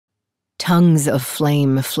Tongues of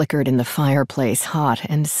flame flickered in the fireplace, hot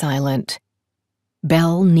and silent.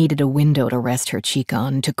 Belle needed a window to rest her cheek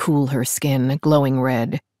on, to cool her skin, glowing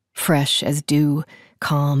red, fresh as dew,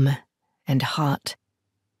 calm and hot.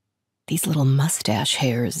 These little mustache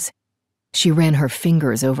hairs. She ran her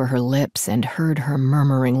fingers over her lips and heard her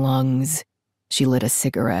murmuring lungs. She lit a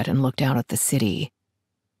cigarette and looked out at the city.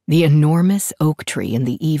 The enormous oak tree in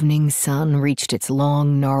the evening sun reached its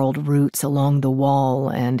long, gnarled roots along the wall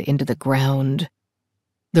and into the ground.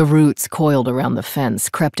 The roots coiled around the fence,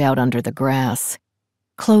 crept out under the grass.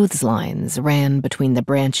 Clotheslines ran between the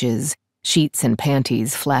branches, sheets and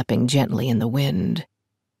panties flapping gently in the wind.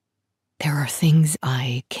 "There are things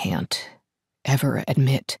I can't ever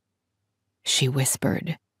admit," she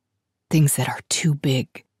whispered. "Things that are too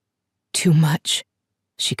big, too much."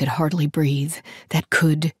 She could hardly breathe. "That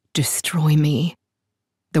could destroy me."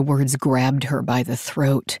 The words grabbed her by the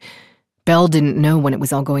throat. Belle didn't know when it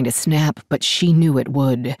was all going to snap, but she knew it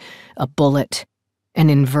would. A bullet,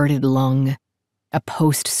 an inverted lung, a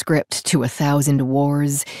postscript to 1,000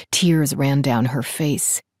 wars. Tears ran down her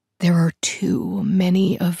face. "There are too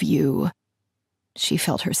many of you." She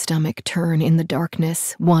felt her stomach turn in the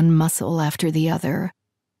darkness, one muscle after the other.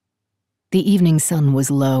 The evening sun was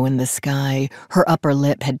low in the sky. Her upper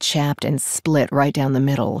lip had chapped and split right down the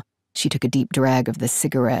middle. She took a deep drag of the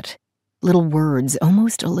cigarette. Little words,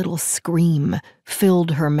 almost a little scream,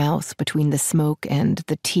 filled her mouth between the smoke and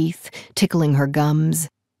the teeth, tickling her gums,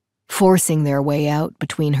 forcing their way out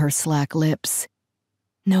between her slack lips.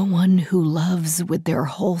 No one who loves with their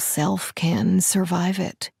whole self can survive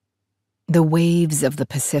it. The waves of the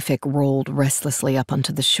Pacific rolled restlessly up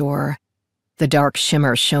onto the shore. The dark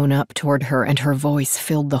shimmer shone up toward her, and her voice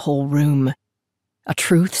filled the whole room. A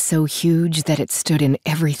truth so huge that it stood in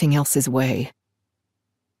everything else's way.